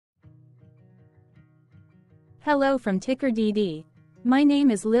Hello from TickerDD. My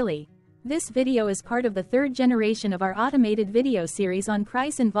name is Lily. This video is part of the third generation of our automated video series on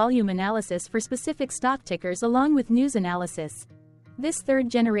price and volume analysis for specific stock tickers along with news analysis. This third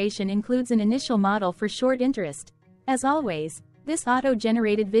generation includes an initial model for short interest. As always, this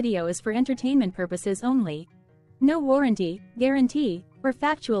auto-generated video is for entertainment purposes only. No warranty, guarantee, or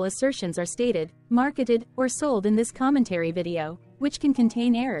factual assertions are stated, marketed, or sold in this commentary video, which can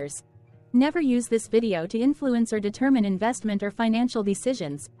contain errors. Never use this video to influence or determine investment or financial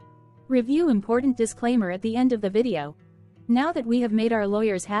decisions. Review important disclaimer at the end of the video. Now that we have made our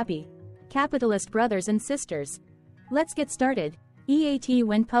lawyers happy, capitalist brothers and sisters, let's get started. EAT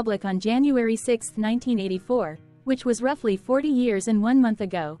went public on January 6, 1984, which was roughly 40 years and 1 month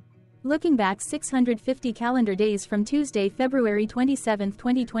ago. Looking back 650 calendar days from Tuesday, February 27,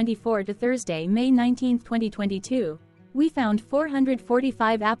 2024 to Thursday, May 19, 2022, we found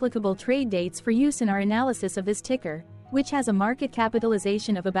 445 applicable trade dates for use in our analysis of this ticker, which has a market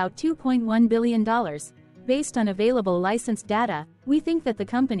capitalization of about $2.1 billion. Based on available licensed data, we think that the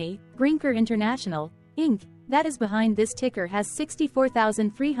company, Brinker International, Inc., that is behind this ticker has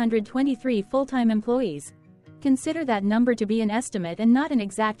 64,323 full-time employees. Consider that number to be an estimate and not an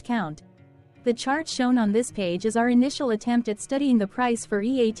exact count. The chart shown on this page is our initial attempt at studying the price for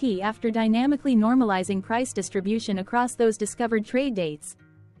EAT after dynamically normalizing price distribution across those discovered trade dates.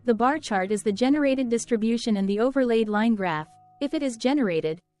 The bar chart is the generated distribution and the overlaid line graph, if it is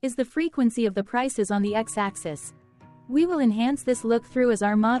generated, is the frequency of the prices on the x-axis. We will enhance this look-through as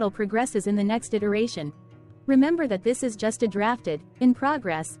our model progresses in the next iteration. Remember that this is just a drafted, in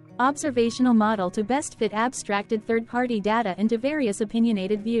progress, observational model to best fit abstracted third-party data into various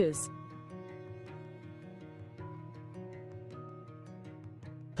opinionated views.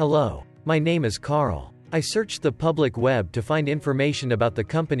 Hello, my name is Carl. I searched the public web to find information about the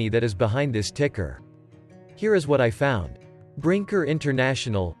company that is behind this ticker. Here is what I found. Brinker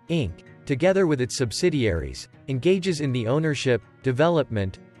International, Inc., together with its subsidiaries, engages in the ownership,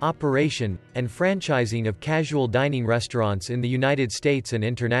 development, operation, and franchising of casual dining restaurants in the United States and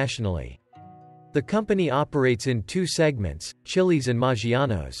internationally. The company operates in two segments, Chili's and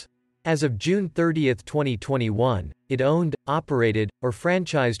Maggiano's. As of June 30, 2021, it owned, operated, or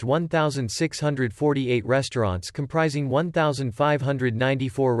franchised 1,648 restaurants comprising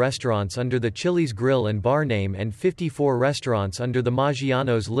 1,594 restaurants under the Chili's Grill and Bar name and 54 restaurants under the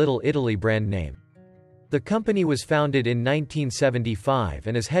Maggiano's Little Italy brand name. The company was founded in 1975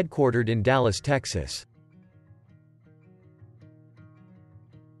 and is headquartered in Dallas, Texas.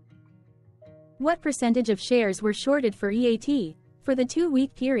 What percentage of shares were shorted for EAT? For the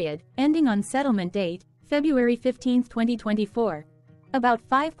 2-week period, ending on settlement date, February 15, 2024, about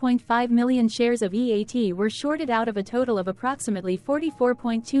 5.5 million shares of EAT were shorted out of a total of approximately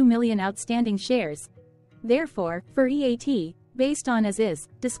 44.2 million outstanding shares. Therefore, for EAT, based on as is,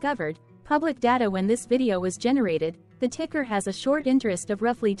 discovered, public data when this video was generated, the ticker has a short interest of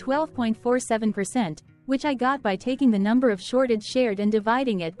roughly 12.47%, which I got by taking the number of shorted shared and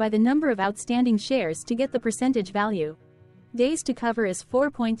dividing it by the number of outstanding shares to get the percentage value. Days to cover is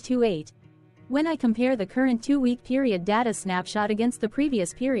 4.28. When I compare the current 2-week period data snapshot against the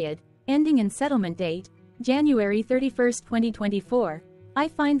previous period, ending in settlement date, January 31, 2024, I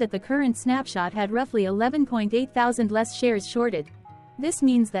find that the current snapshot had roughly 11.8 thousand less shares shorted. This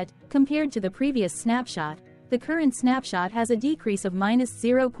means that, compared to the previous snapshot, the current snapshot has a decrease of minus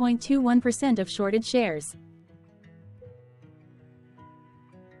 0.21% of shorted shares.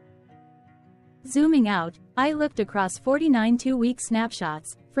 Zooming out, I looked across 49 2-week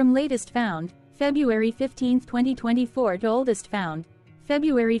snapshots, from latest found, February 15, 2024 to oldest found,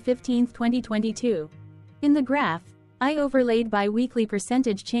 February 15, 2022. In the graph, I overlaid bi-weekly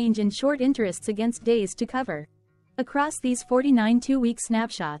percentage change in short interests against days to cover. Across these 49 2-week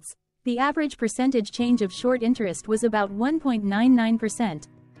snapshots, the average percentage change of short interest was about 1.99%.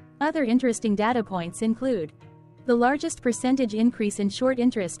 Other interesting data points include: the largest percentage increase in short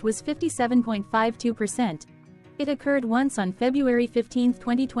interest was 57.52%. It occurred once on February 15,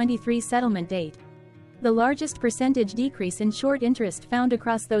 2023 settlement date. The largest percentage decrease in short interest found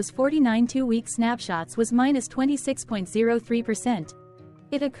across those 49 2-week snapshots was minus 26.03%.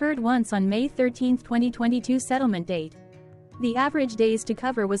 It occurred once on May 13, 2022 settlement date. The average days to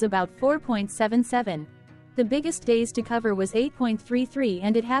cover was about 4.77. The biggest days to cover was 8.33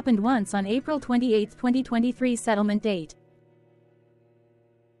 and it happened once on April 28, 2023 settlement date.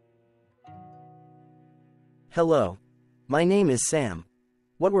 Hello. My name is Sam.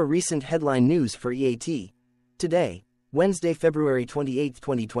 What were recent headline news for EAT? Today, Wednesday, February 28,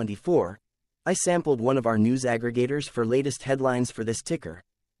 2024, I sampled one of our news aggregators for latest headlines for this ticker.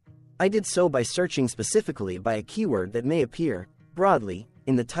 I did so by searching specifically by a keyword that may appear, broadly,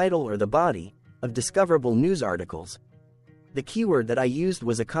 in the title or the body, of discoverable news articles. The keyword that I used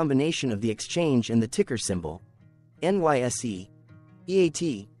was a combination of the exchange and the ticker symbol, NYSE,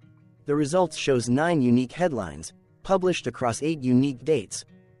 EAT. The results shows 9 unique headlines, published across 8 unique dates.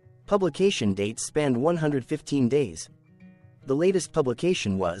 Publication dates spanned 115 days. The latest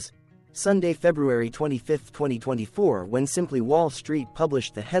publication was Sunday, February 25, 2024, when Simply Wall Street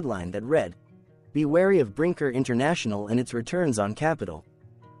published the headline that read, "Be wary of Brinker International and its returns on capital."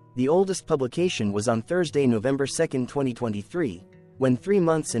 The oldest publication was on Thursday, November 2, 2023, when 3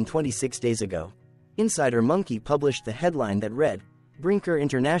 months and 26 days ago, Insider Monkey published the headline that read, "Brinker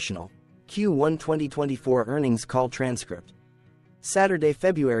International, Q1 2024 Earnings Call Transcript." Saturday,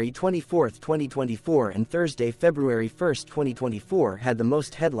 February 24, 2024 and Thursday, February 1, 2024 had the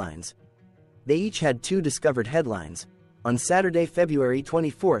most headlines. They each had 2 discovered headlines. On Saturday, February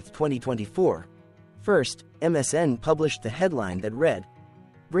 24, 2024, first, MSN published the headline that read,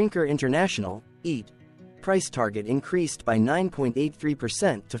 "Brinker International, EAT. Price target increased by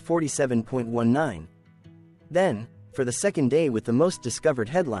 9.83% to 47.19. Then, for the second day with the most discovered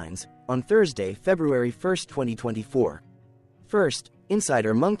headlines, on Thursday, February 1, 2024. First,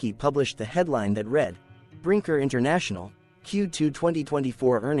 Insider Monkey published the headline that read, "Brinker International, Q2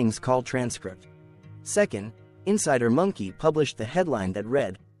 2024 Earnings Call Transcript." Second, Insider Monkey published the headline that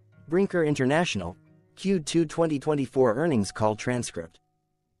read, "Brinker International, Q2 2024 Earnings Call Transcript."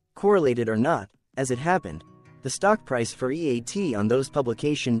 Correlated or not, as it happened, the stock price for EAT on those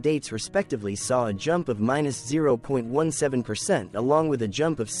publication dates respectively saw a jump of -0.17% along with a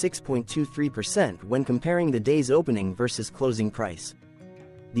jump of 6.23% when comparing the day's opening versus closing price.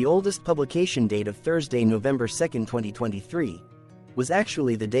 The oldest publication date of Thursday, November 2, 2023, was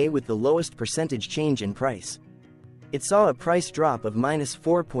actually the day with the lowest percentage change in price. It saw a price drop of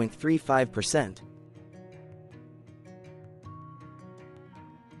 -4.35%.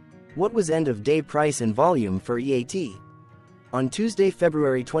 What was end-of-day price and volume for EAT? On Tuesday,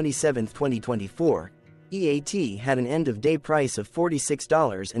 February 27, 2024, EAT had an end-of-day price of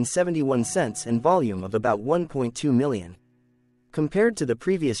 $46.71 and volume of about 1.2 million. Compared to the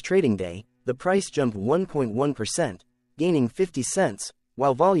previous trading day, the price jumped 1.1%, gaining 50 cents,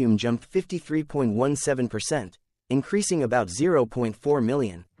 while volume jumped 53.17%, increasing about 0.4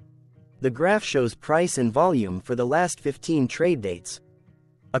 million. The graph shows price and volume for the last 15 trade dates.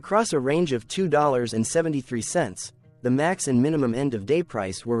 Across a range of $2.73, the max and minimum end-of-day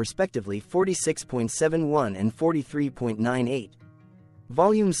price were respectively 46.71 and 43.98.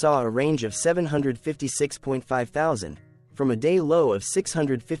 Volume saw a range of 756.5 thousand, from a day low of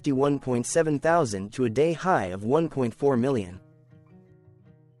 651.7 thousand to a day high of 1.4 million.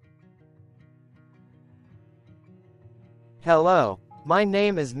 Hello, my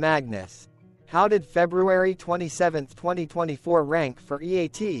name is Magnus. How did February 27, 2024 rank for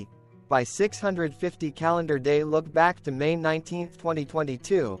EAT? By 650 calendar day look back to May 19,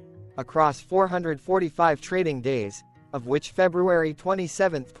 2022, across 445 trading days, of which February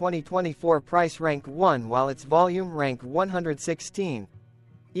 27, 2024 price rank 1 while its volume rank 116.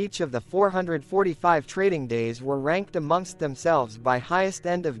 Each of the 445 trading days were ranked amongst themselves by highest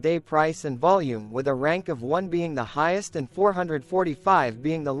end-of-day price and volume, with a rank of 1 being the highest and 445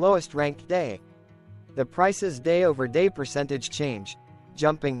 being the lowest ranked day. The price's day-over-day percentage change,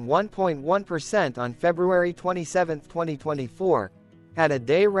 jumping 1.1% on February 27, 2024, had a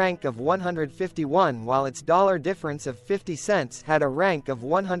day rank of 151 while its dollar difference of 50 cents had a rank of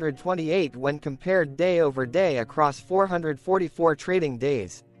 128 when compared day over day across 444 trading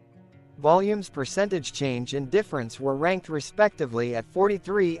days. Volume's percentage change and difference were ranked respectively at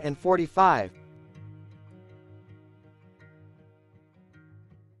 43 and 45.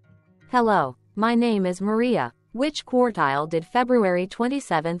 Hello, my name is Maria. Which quartile did February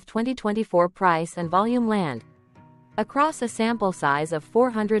 27, 2024 price and volume land? Across a sample size of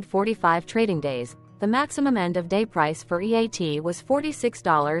 445 trading days, the maximum end-of-day price for EAT was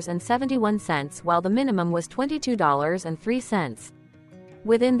 $46.71 while the minimum was $22.03.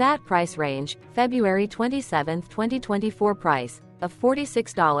 Within that price range, February 27, 2024 price, of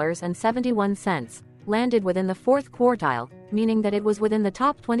 $46.71, landed within the fourth quartile, meaning that it was within the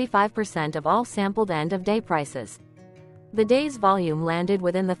top 25% of all sampled end-of-day prices. The day's volume landed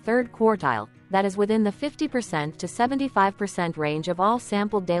within the third quartile, that is within the 50% to 75% range of all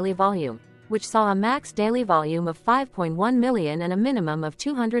sampled daily volume, which saw a max daily volume of 5.1 million and a minimum of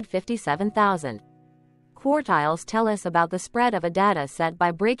 257,000. Quartiles tell us about the spread of a data set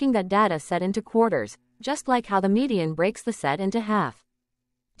by breaking that data set into quarters, just like how the median breaks the set into half.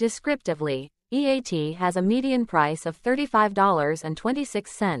 Descriptively, EAT has a median price of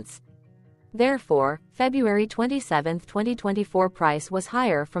 $35.26, Therefore, February 27, 2024 price was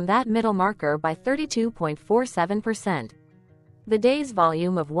higher from that middle marker by 32.47%. The day's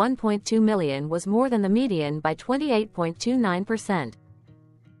volume of 1.2 million was more than the median by 28.29%.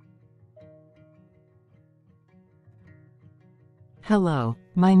 Hello,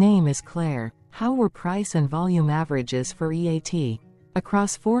 my name is Claire. How were price and volume averages for EAT?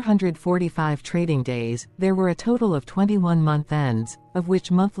 Across 445 trading days, there were a total of 21 month ends, of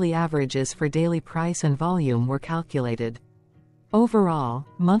which monthly averages for daily price and volume were calculated. Overall,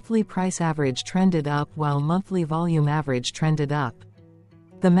 monthly price average trended up while monthly volume average trended up.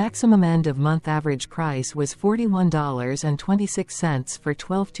 The maximum end of month average price was $41.26 for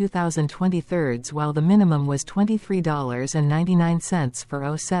 12/2023, while the minimum was $23.99 for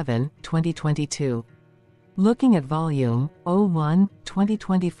 07/2022. Looking at volume,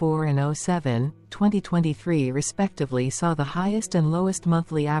 01/2024 and 07/2023 respectively saw the highest and lowest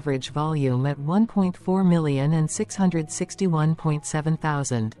monthly average volume at 1.4 million and 661.7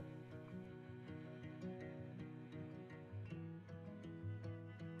 thousand.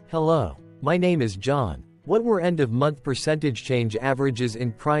 Hello, my name is John. What were end-of-month percentage change averages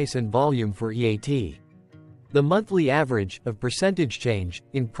in price and volume for EAT? The monthly average of percentage change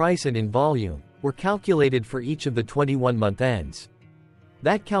in price and in volume were calculated for each of the 21-month ends.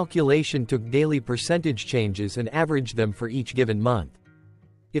 That calculation took daily percentage changes and averaged them for each given month.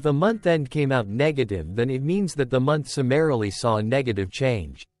 If a month end came out negative, then it means that the month summarily saw a negative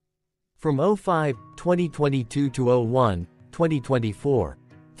change. From 05/2022 to 01/2024,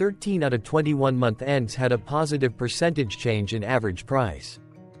 13 out of 21 month ends had a positive percentage change in average price.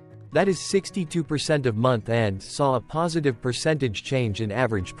 That is 62% of month ends saw a positive percentage change in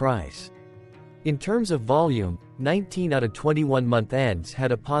average price. In terms of volume, 19 out of 21 month ends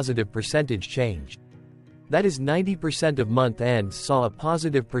had a positive percentage change. That is 90% of month ends saw a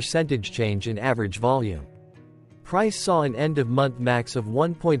positive percentage change in average volume. Price saw an end-of-month max of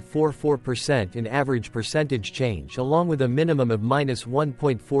 1.44% in average percentage change, along with a minimum of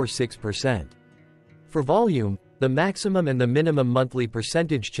 -1.46%. For volume, the maximum and the minimum monthly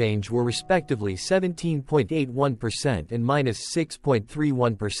percentage change were respectively 17.81% and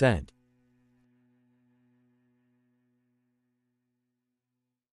 -6.31%.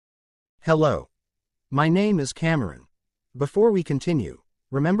 Hello. My name is Cameron. Before we continue,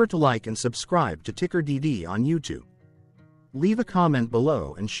 remember to like and subscribe to TickerDD on YouTube. Leave a comment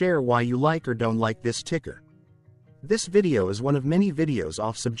below and share why you like or don't like this ticker. This video is one of many videos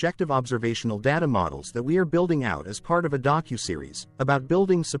off subjective observational data models that we are building out as part of a docu-series about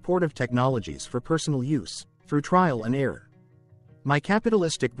building supportive technologies for personal use, through trial and error. My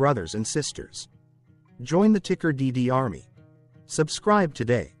capitalistic brothers and sisters, join the TickerDD army. Subscribe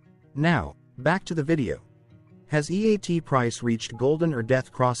today. Now, back to the video. Has EAT price reached golden or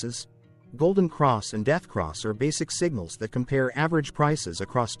death crosses? Golden cross and death cross are basic signals that compare average prices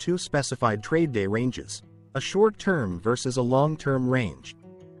across two specified trade day ranges, a short-term versus a long-term range.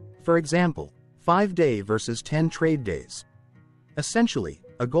 For example, 5-day versus 10 trade days. Essentially,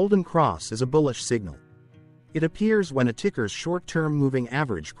 a golden cross is a bullish signal. It appears when a ticker's short-term moving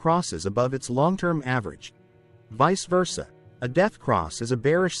average crosses above its long-term average. Vice versa, a death cross is a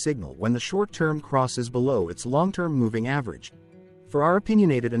bearish signal when the short-term crosses below its long-term moving average. For our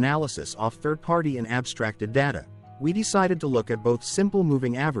opinionated analysis off third-party and abstracted data, we decided to look at both simple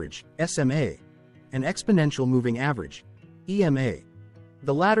moving average, SMA, and exponential moving average, EMA.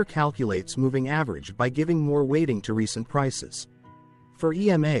 The latter calculates moving average by giving more weighting to recent prices. For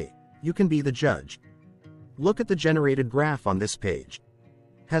EMA, you can be the judge. Look at the generated graph on this page.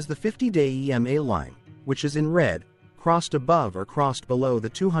 Has the 50-day EMA line, which is in red, crossed above or crossed below the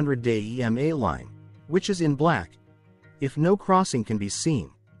 200-day EMA line, which is in black? If no crossing can be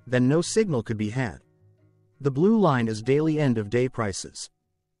seen, then no signal could be had. The blue line is daily end-of-day prices.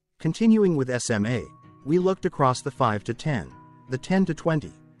 Continuing with SMA, we looked across the 5 to 10, the 10 to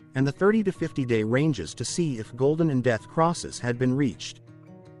 20, and the 30 to 50-day ranges to see if golden and death crosses had been reached.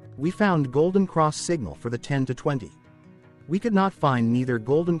 We found golden cross signal for the 10 to 20. We could not find neither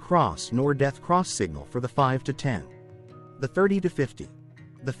golden cross nor death cross signal for the 5 to 10, the 30 to 50,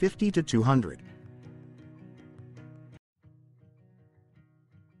 the 50 to 200.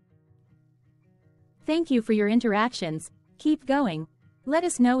 Thank you for your interactions. Keep going. Let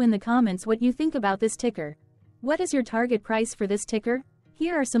us know in the comments what you think about this ticker. What is your target price for this ticker?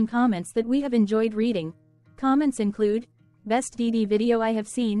 Here are some comments that we have enjoyed reading. Comments include, best DD video I have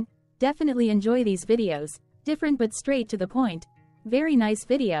seen, definitely enjoy these videos, different but straight to the point, very nice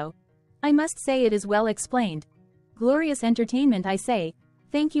video. I must say it is well explained. Glorious entertainment I say,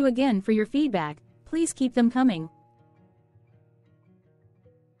 thank you again for your feedback, please keep them coming.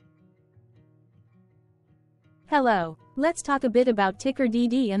 Hello, let's talk a bit about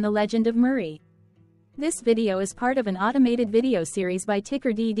TickerDD and the legend of Murray. This video is part of an automated video series by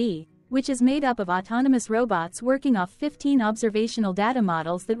TickerDD, which is made up of autonomous robots working off 15 observational data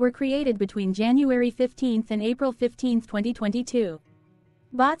models that were created between January 15 and April 15, 2022.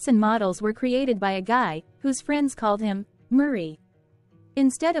 Bots and models were created by a guy, whose friends called him Murray.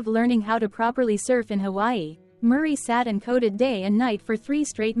 Instead of learning how to properly surf in Hawaii, Murray sat and coded day and night for 3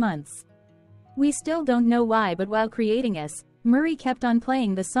 straight months. We still don't know why, but while creating us, Murray kept on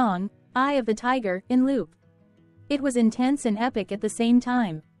playing the song, Eye of the Tiger, in loop. It was intense and epic at the same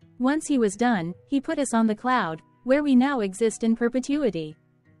time. Once he was done, he put us on the cloud, where we now exist in perpetuity.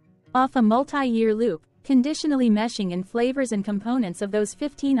 Off a multi-year loop, conditionally meshing in flavors and components of those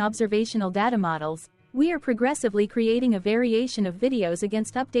 15 observational data models, we are progressively creating a variation of videos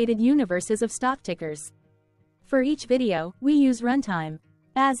against updated universes of stock tickers. For each video, we use runtime,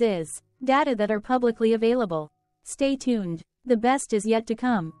 as is, data that are publicly available. Stay tuned. The best is yet to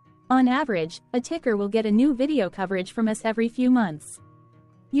come. On average, a ticker will get a new video coverage from us every few months.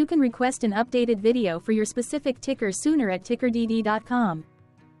 You can request an updated video for your specific ticker sooner at TickerDD.com.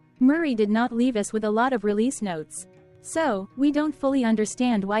 Murray did not leave us with a lot of release notes. So, we don't fully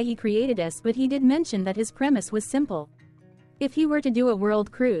understand why he created us, but he did mention that his premise was simple. If he were to do a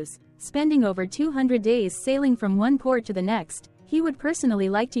world cruise, spending over 200 days sailing from one port to the next, he would personally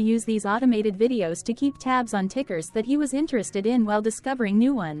like to use these automated videos to keep tabs on tickers that he was interested in while discovering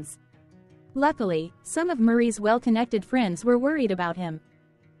new ones. Luckily, some of Murray's well-connected friends were worried about him.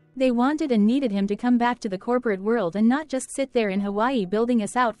 They wanted and needed him to come back to the corporate world and not just sit there in Hawaii building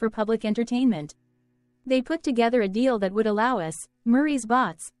us out for public entertainment. They put together a deal that would allow us, Murray's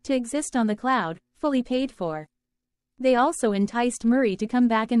bots, to exist on the cloud, fully paid for. They also enticed Murray to come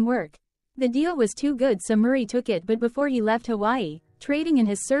back and work. The deal was too good, so Murray took it, but before he left Hawaii, trading in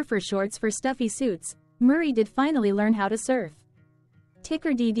his surfer shorts for stuffy suits, Murray did finally learn how to surf.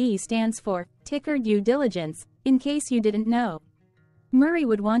 TickerDD stands for Ticker Due Diligence, in case you didn't know. Murray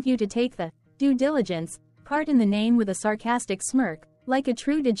would want you to take the due diligence part in the name with a sarcastic smirk, like a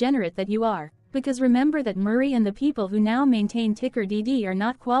true degenerate that you are, because remember that Murray and the people who now maintain TickerDD are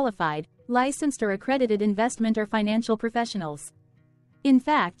not qualified, licensed or accredited investment or financial professionals. In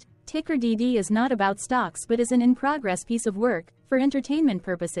fact, TickerDD is not about stocks but is an in-progress piece of work, for entertainment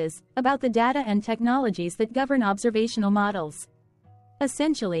purposes, about the data and technologies that govern observational models.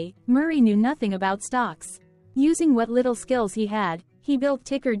 Essentially, Murray knew nothing about stocks. Using what little skills he had, he built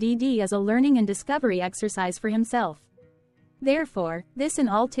TickerDD as a learning and discovery exercise for himself. Therefore, this and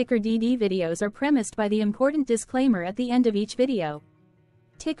all TickerDD videos are premised by the important disclaimer at the end of each video.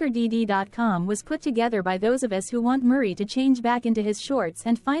 TickerDD.com was put together by those of us who want Murray to change back into his shorts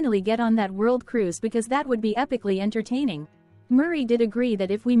and finally get on that world cruise, because that would be epically entertaining. Murray did agree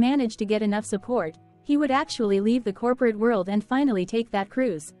that if we managed to get enough support, he would actually leave the corporate world and finally take that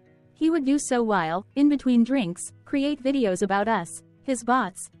cruise. He would do so while, in between drinks, create videos about us, his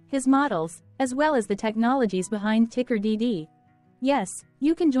bots, his models, as well as the technologies behind TickerDD. Yes,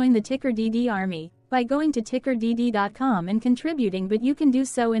 you can join the TickerDD army by going to TickerDD.com and contributing, but you can do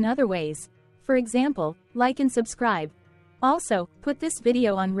so in other ways. For example, like and subscribe. Also, put this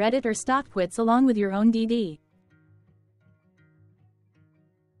video on Reddit or StockTwits along with your own DD.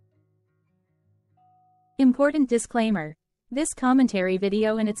 Important disclaimer. This commentary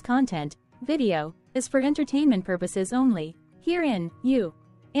video and its content, video, is for entertainment purposes only. Herein, you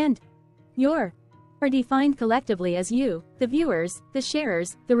and your are defined collectively as you, the viewers, the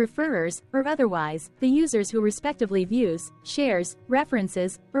sharers, the referrers, or otherwise, the users who respectively views, shares,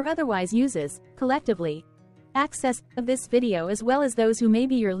 references, or otherwise uses, collectively, access of this video, as well as those who may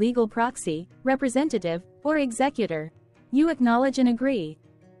be your legal proxy, representative, or executor. You acknowledge and agree.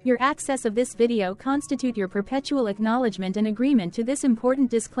 Your access of this video constitute your perpetual acknowledgement and agreement to this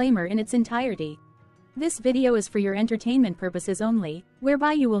important disclaimer in its entirety. This video is for your entertainment purposes only,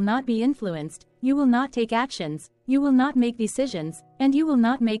 whereby you will not be influenced, you will not take actions, you will not make decisions, and you will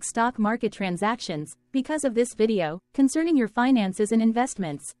not make stock market transactions, because of this video, concerning your finances and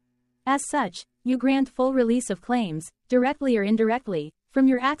investments. As such, you grant full release of claims, directly or indirectly, from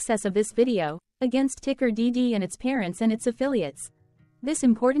your access of this video, against TickerDD and its parents and its affiliates. This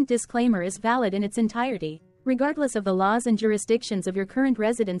important disclaimer is valid in its entirety, regardless of the laws and jurisdictions of your current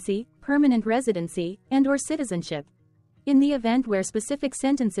residency, permanent residency, and/or citizenship. In the event where specific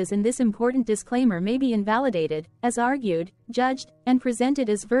sentences in this important disclaimer may be invalidated, as argued, judged, and presented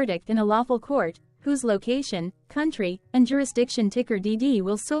as verdict in a lawful court, whose location, country, and jurisdiction TickerDD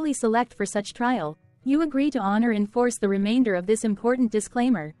will solely select for such trial, you agree to honor and enforce the remainder of this important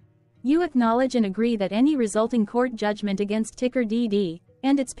disclaimer. You acknowledge and agree that any resulting court judgment against TickerDD,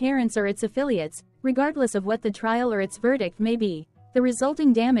 and its parents or its affiliates, Regardless of what the trial or its verdict may be, the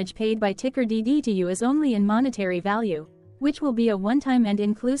resulting damage paid by TickerDD to you is only in monetary value, which will be a one-time and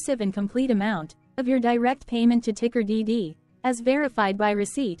inclusive and complete amount of your direct payment to TickerDD, as verified by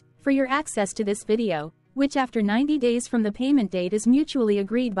receipt, for your access to this video, which after 90 days from the payment date is mutually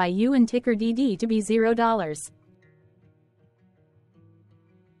agreed by you and TickerDD to be $0.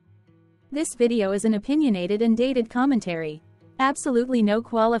 This video is an opinionated and dated commentary. Absolutely no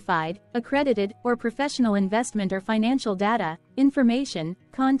qualified, accredited, or professional investment or financial data, information,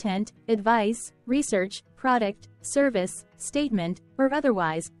 content, advice, research, product, service, statement, or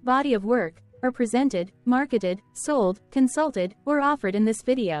otherwise, body of work, are presented, marketed, sold, consulted, or offered in this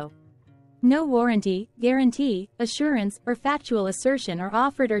video. No warranty, guarantee, assurance, or factual assertion are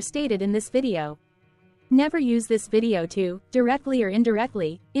offered or stated in this video. Never use this video to, directly or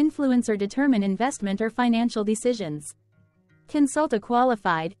indirectly, influence or determine investment or financial decisions. Consult a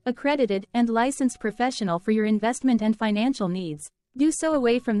qualified, accredited, and licensed professional for your investment and financial needs. Do so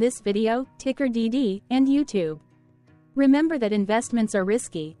away from this video, TickerDD, and YouTube. Remember that investments are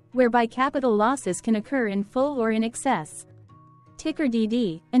risky, whereby capital losses can occur in full or in excess.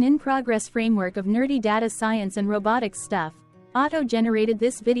 TickerDD, an in-progress framework of nerdy data science and robotics stuff, auto-generated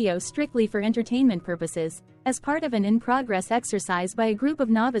this video strictly for entertainment purposes, as part of an in-progress exercise by a group of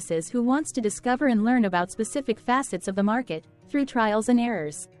novices who wants to discover and learn about specific facets of the market, through trials and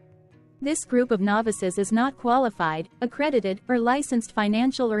errors. This group of novices is not qualified, accredited, or licensed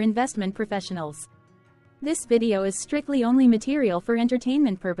financial or investment professionals. This video is strictly only material for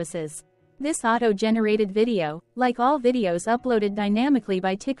entertainment purposes. This auto-generated video, like all videos uploaded dynamically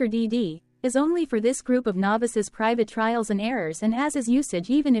by TickerDD, is only for this group of novices' private trials and errors and as is usage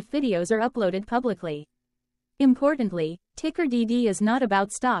even if videos are uploaded publicly. Importantly, TickerDD is not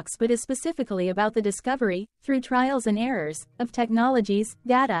about stocks but is specifically about the discovery, through trials and errors, of technologies,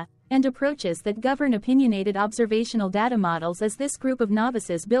 data, and approaches that govern opinionated observational data models as this group of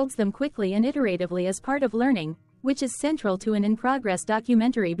novices builds them quickly and iteratively as part of learning, which is central to an in-progress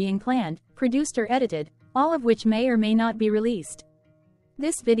documentary being planned, produced or edited, all of which may or may not be released.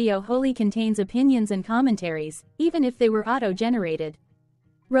 This video wholly contains opinions and commentaries, even if they were auto-generated.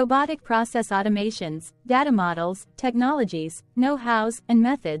 Robotic process automations, data models, technologies, know-hows, and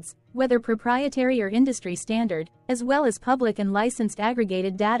methods, whether proprietary or industry standard, as well as public and licensed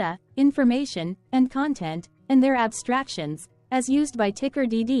aggregated data, information, and content, and their abstractions, as used by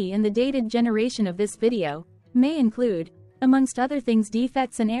TickerDD in the dated generation of this video, may include, amongst other things,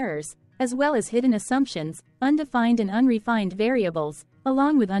 defects and errors, as well as hidden assumptions, undefined and unrefined variables,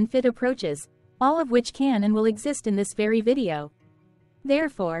 along with unfit approaches, all of which can and will exist in this very video.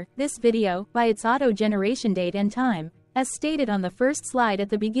 Therefore, this video, by its auto-generation date and time, as stated on the first slide at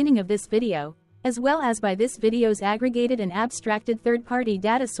the beginning of this video, as well as by this video's aggregated and abstracted third-party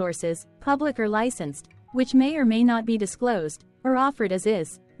data sources, public or licensed, which may or may not be disclosed, or offered as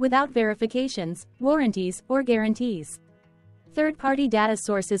is, without verifications, warranties, or guarantees. Third-party data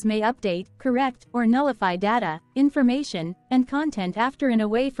sources may update, correct, or nullify data, information, and content after and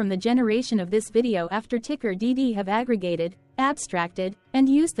away from the generation of this video after TickerDD have aggregated, abstracted, and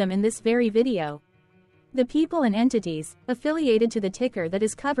used them in this very video. The people and entities affiliated to the ticker that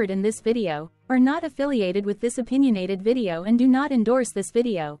is covered in this video are not affiliated with this opinionated video and do not endorse this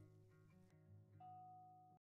video.